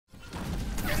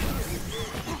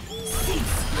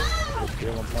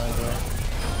Yeah, one blind there.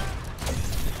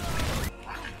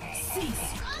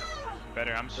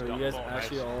 Better, I'm So you guys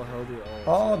actually all held your own.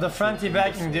 Oh, the Franti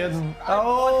backing, dude.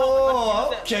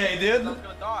 Oh, okay, dude.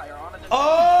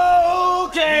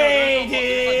 Okay,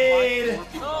 dude.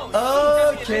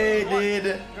 Okay,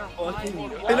 dude.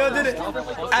 You know, dude,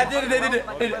 I did it.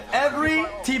 Every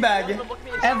teabag,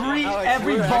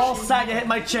 every ball sack that hit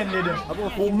my chin, dude,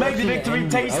 will make the victory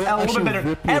taste a little bit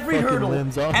better. Every hurdle,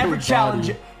 every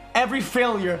challenge, every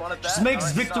failure just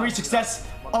makes victory success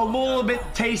a little bit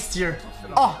tastier.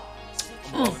 Oh.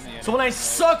 So when I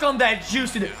suck on that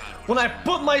juice, dude, when I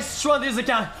put my straw in his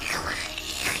account,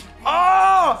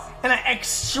 oh, and I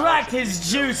extract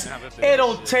his juice,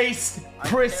 it'll taste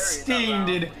pristine,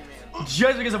 dude.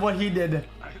 Just because of what he did.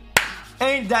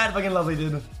 Ain't that fucking lovely,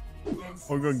 dude?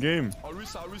 Oh, good game. Oh,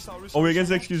 we're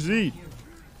against XQC.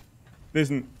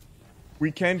 Listen, we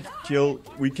can't kill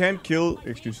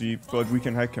XQC, but we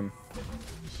can hack him.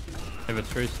 Have a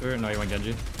tracer? No, you want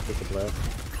Genji. Get the blast.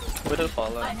 Widow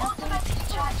follow.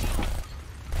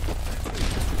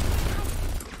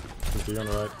 Is he on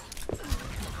the right?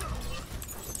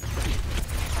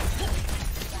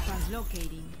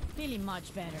 Translocating. Feeling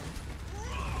much better.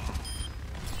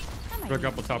 Throw a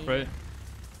couple top right.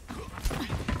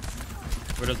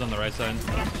 Widow's on the right side.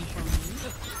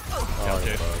 Oh,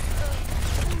 okay.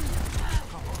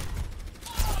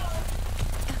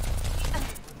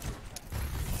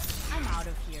 I'm out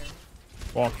of here.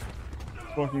 Walk.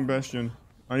 Fucking Bastion.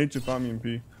 I need to farm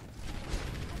EMP.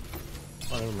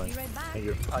 Oh, never mind. Thank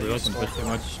you. We doesn't push too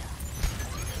much.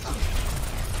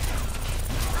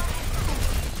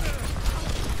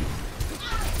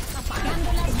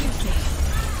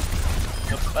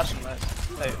 Bastion, nice.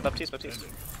 Hey, Baptiste. Alright,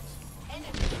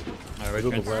 wait,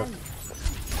 Google blast.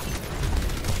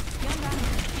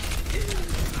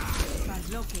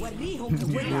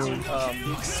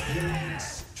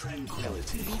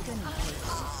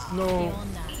 No.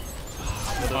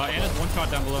 Anna's one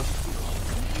shot down below.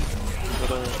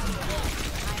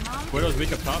 Widow's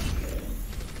weak up top.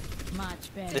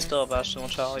 Much better. They still have Bastion,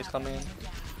 watch out, he's coming in.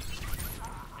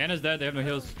 Anna's dead, they have no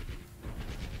heals.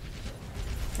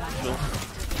 Cool.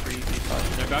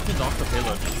 3v5. Their Bastion's off the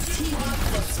payload.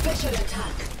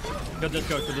 Kill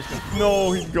disco.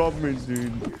 No, he got me,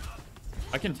 dude.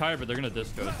 I can tire, but they're gonna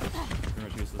disco. It's pretty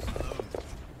much useless.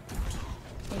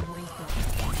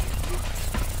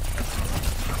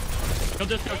 Kill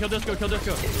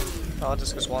disco. Oh,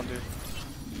 Discus one, dude.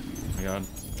 Oh my god.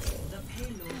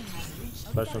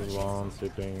 Bastion's long,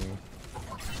 sleeping.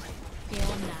 ¿Qué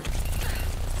onda?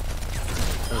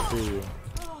 I see you.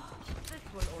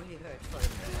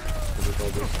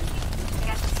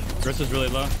 Grissa's really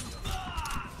low.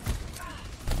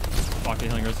 Fucking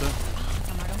healing Grissa.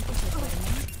 Camarón que se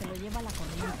duerme, se lo lleva la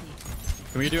corriente.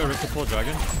 Can we do a Rissa pull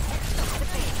dragon?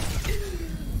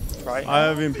 Right. I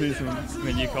have EMP soon. I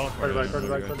mean, you call for it. Back.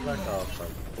 Oh, fuck.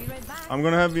 I'm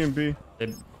gonna have EMP.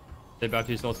 They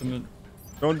Baptiste ultimate.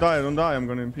 Don't die. I'm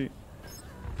gonna MP.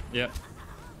 Yeah.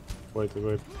 Wait.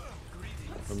 I'm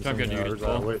getting you just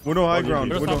pull. Wait. Widow high ground.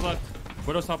 Widow's Widow. top left.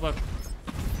 Widow's top left.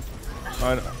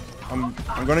 Alright, I'm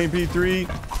gonna MP 3,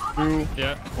 2,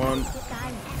 Yeah. 1.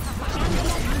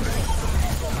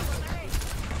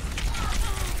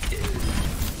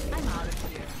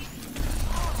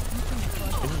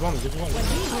 Give me one.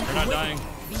 They're not dying.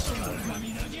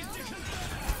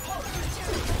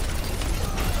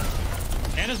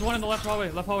 Anna's one in the left hallway.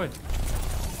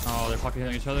 Oh, they're fucking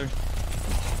hitting each other.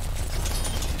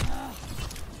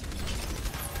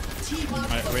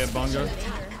 Alright, we have Bongo.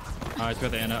 Alright, so we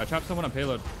got the Anna. I trapped someone on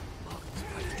payload.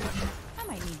 I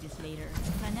might need this later.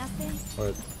 ¿Planeaste?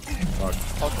 Wait. Fuck.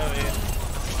 Okay.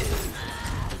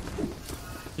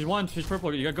 She's one. She's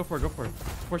purple. You gotta go for it.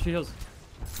 Before she heals.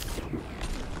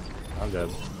 I'm dead.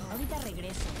 Ahorita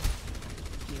regreso.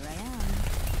 Here I am.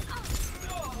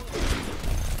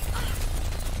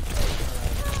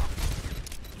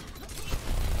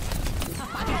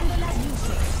 Apagando las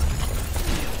luces.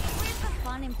 Where's the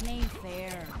fun in playing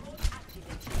fair?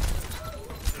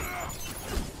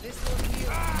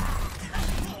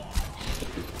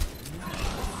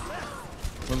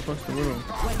 What the fuck's the Widow?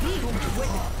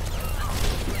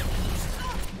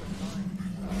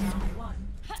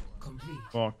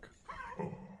 Fuck.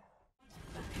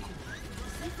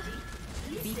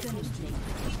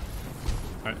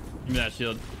 Alright, give me that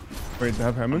shield. Wait, they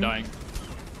have I'm Hammond? dying.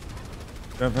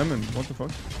 They have Hammond. What the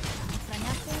fuck?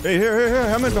 Hey, here.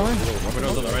 Hammond behind.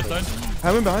 Widow's on the right side.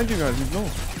 Hammond behind you guys. He's low.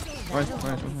 Nice.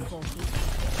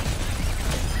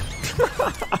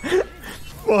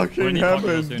 Fucking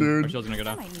Hammond, Our dude. shield's gonna go I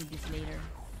down. might need this later.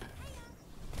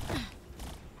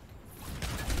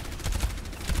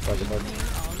 Behind.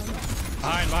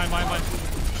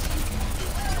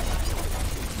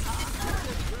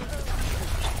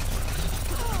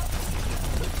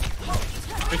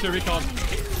 Tracer recalled.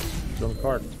 Jump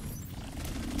card.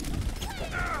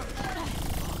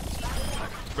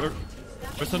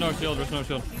 There's no shield.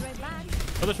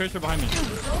 Another Tracer behind me.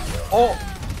 Oh!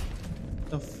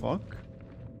 The fuck?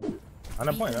 On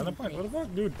a point. What the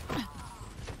fuck, dude?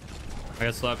 I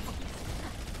got slapped.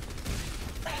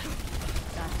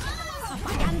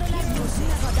 Apagando las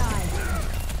luces.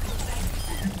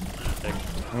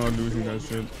 I'm not losing that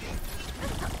shit.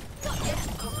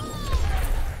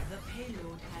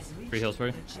 Free heals for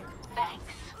you.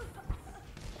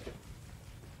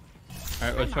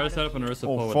 Alright, let's try to set up an Orisa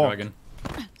pull with fuck. Dragon.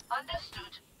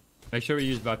 Make sure we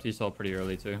use Baptiste all pretty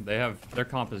early too. Their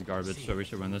comp is garbage, so we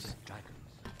should win this.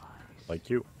 Like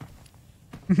you.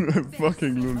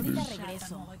 Fucking losers.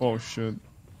 Oh shit.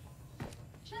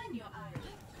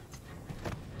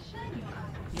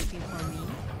 Looking for me?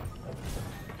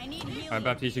 I need healing. Alright,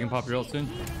 Baptiste, you can pop your ult soon.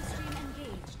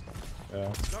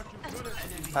 Yeah.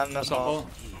 And that's all.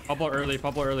 Pop ult early.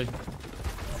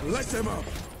 Let them up.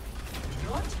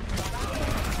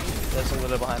 There's a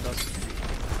little behind us.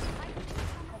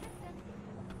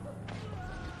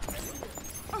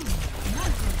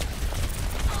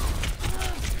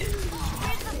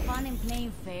 Where's the fun in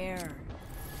playing fair?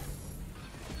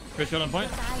 Chris, shield on point.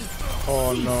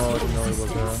 Oh no, I didn't know he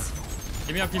was there.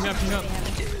 Give me up.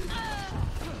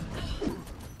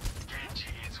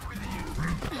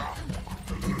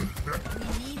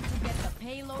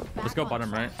 Let's go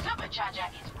bottom right.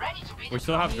 We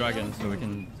still have Dragon, so we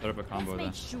can set up a combo there.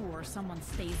 Make sure someone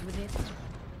stays with it.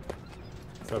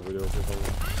 What's up, video? People?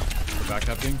 We're back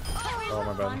up team. Oh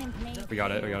my bad. We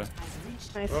got it.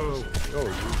 Oh.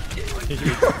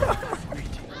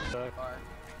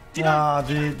 Nah,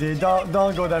 dude,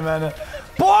 don't go there, man.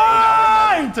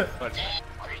 Point!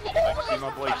 My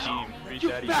boy team. You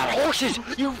fat horses!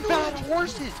 You fat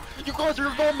horses! You guys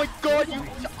are, oh my god, you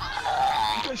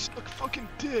guys suck fucking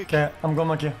dick! Okay, I'm going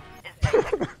monkey.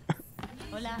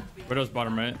 Hola. Widow's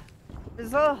bottom right.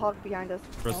 There's a hog behind us.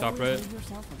 Widow's top right.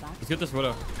 Let's get this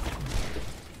Widow.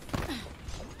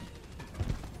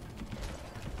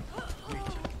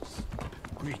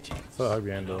 So hug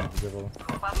behind the people.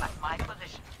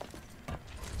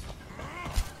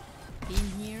 Been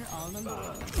here all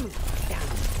along.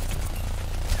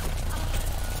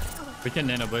 We can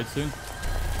nano blade soon.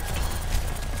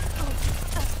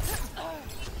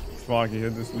 Fuck, he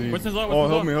hit this lead. Winston's low. Oh,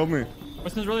 help me.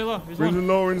 Winston's really low. He's Rin's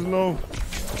low. low.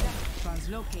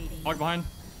 Translocating. Hog behind.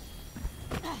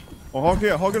 Oh, hog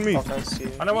here, hogging me. Okay, see.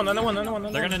 Another one.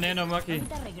 They're gonna nano Mucky.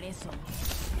 Ahorita regreso.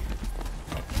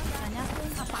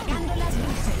 Apagando las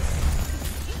luces.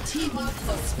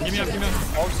 Give me up.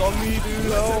 Hog's on me,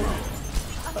 dude. Oh.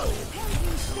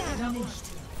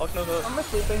 Hog no hook. I'm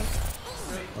sleeping.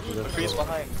 Freeze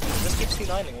behind. Just keep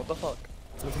C9ing, what the fuck?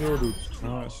 Let's go, dude.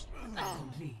 Nice.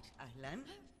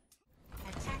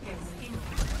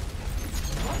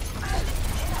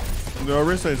 The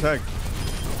Orisa is hacked.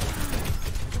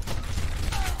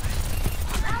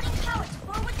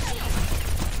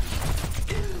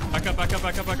 Back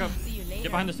up.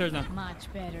 Get behind the stairs now.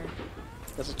 Much better.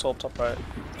 There's a top right.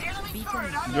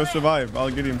 Just survive. I'll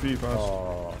get him P fast.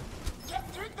 Oh.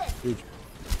 Huge.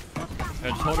 Yeah,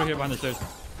 just hold her here behind the stairs.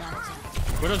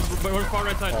 Widow's far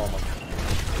right side.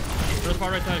 Widow's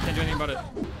far right side. Can't do anything about it.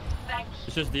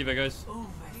 It's just D.Va, guys.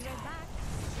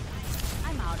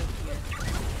 I'm out of here.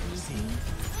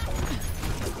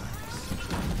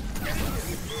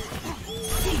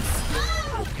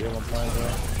 Okay, I'm flying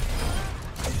there.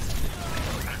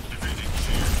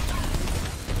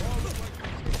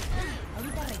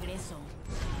 Ahorita regreso.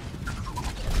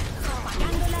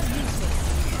 Apagando las luces.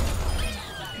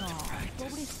 No,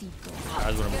 pobrecito.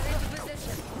 That's what I'm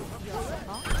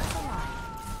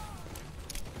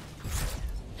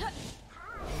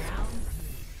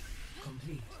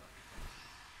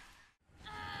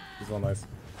This one nice.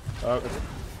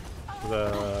 The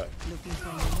Looking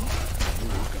for me.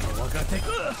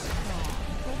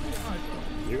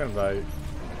 you're gonna die.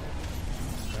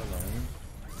 Never mind.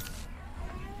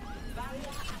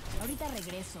 Ahorita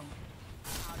regreso.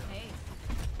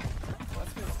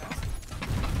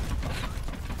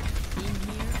 Been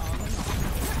here all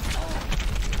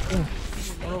along.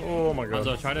 Oh my god.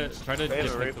 Hanzo, try to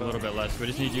deflect a little bit less. We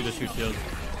just need you to shoot shields.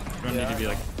 We don't need to be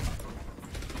like...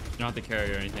 You don't have to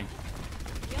carry or anything.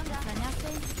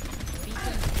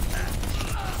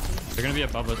 They're gonna be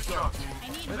above us.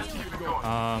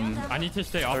 I need to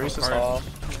stay off of cart.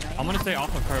 I'm gonna stay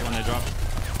off of cart when they drop.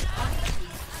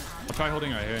 I'll try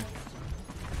holding right here.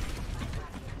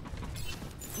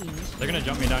 They're gonna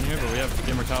jump me down here, but we have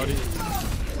immortality.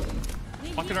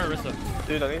 Pocket our Arista.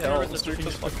 Dude, I need help. Let's do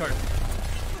this one.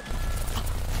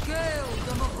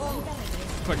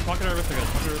 Quick, pocket our Arista, guys.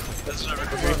 Pocket our Arista. Let's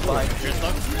behind. Here's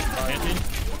left. Anti.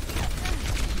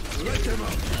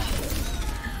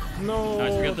 No.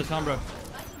 Nice, we got the Sombra.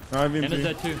 I've been Anna's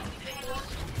dead too.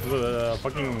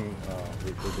 Fucking.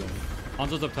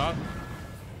 Hanzo's up top.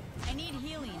 I need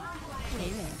healing.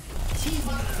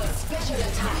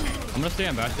 I'm gonna stay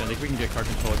on Bastion. I think we can get card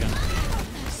control again.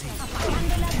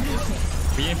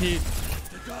 BMP.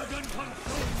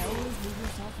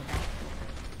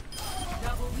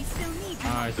 We still need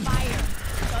Nice. fire.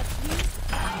 Touch me,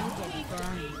 I'll get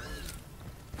burned.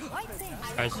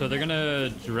 Alright, so they're gonna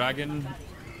Dragon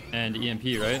and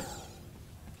EMP, right?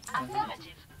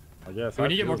 I guess. We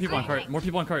need to get more people on cart. More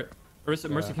people on cart. Mercy,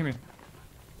 come here.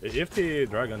 If the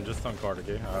dragon just on card,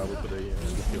 okay? We'll put the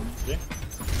field, okay?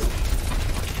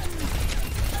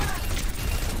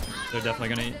 They're definitely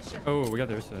gonna eat. Oh, we got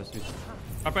the Ursa. That's huge.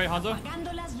 Up right, Hanzo.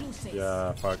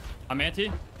 Yeah, fuck. I'm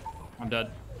anti. I'm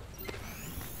dead.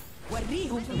 Oh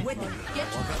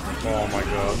my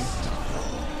god.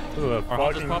 Our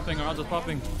Hanzo's popping. Our Hanzo's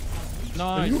popping.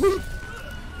 Nice.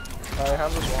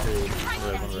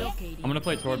 I'm gonna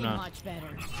play Torb now.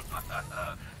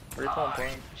 Recon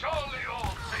playing.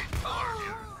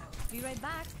 Be right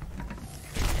back.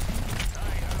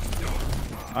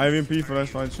 I have MP for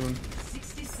last fight soon.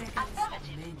 60 seconds.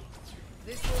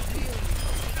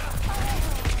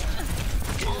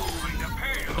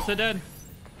 What's it dead?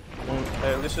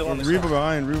 Hey, Lucio on this Reaper side.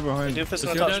 behind, Reaper behind. They do fist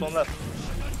on Lucio touch, dead? one left.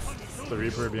 The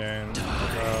Reaper behind.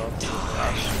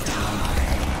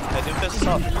 Hey, do fist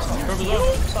up. Torb is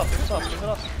up. Fist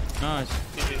up. Nice.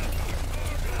 GG.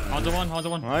 Hanzo one. Hanzo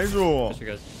one. Nice roll. Nice, you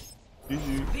guys.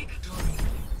 GG.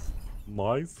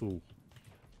 Nice.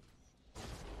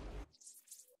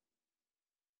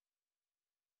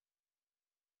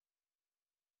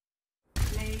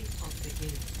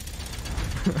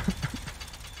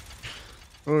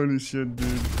 Holy shit,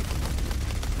 dude.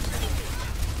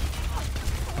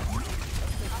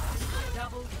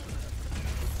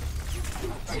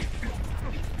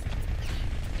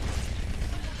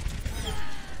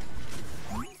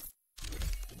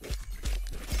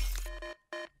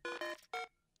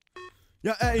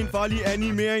 Jeg er en farlig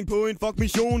animering på en fuck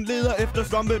mission. Leder efter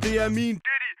svampe, det er min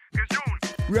dedikation.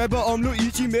 Rapper om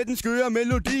Luigi med den skøre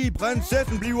melodi.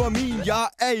 Prinsessen bliver min, jeg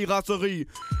er i raseri.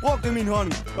 Brugte min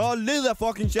hånd og led af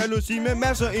fucking jalousi. Med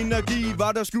masser energi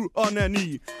var der sku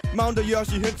onani. Mounter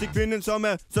Yoshi hen til kvinden som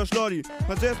er så slutty.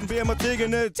 Prinsessen beder mig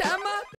tiggende. Tag mig!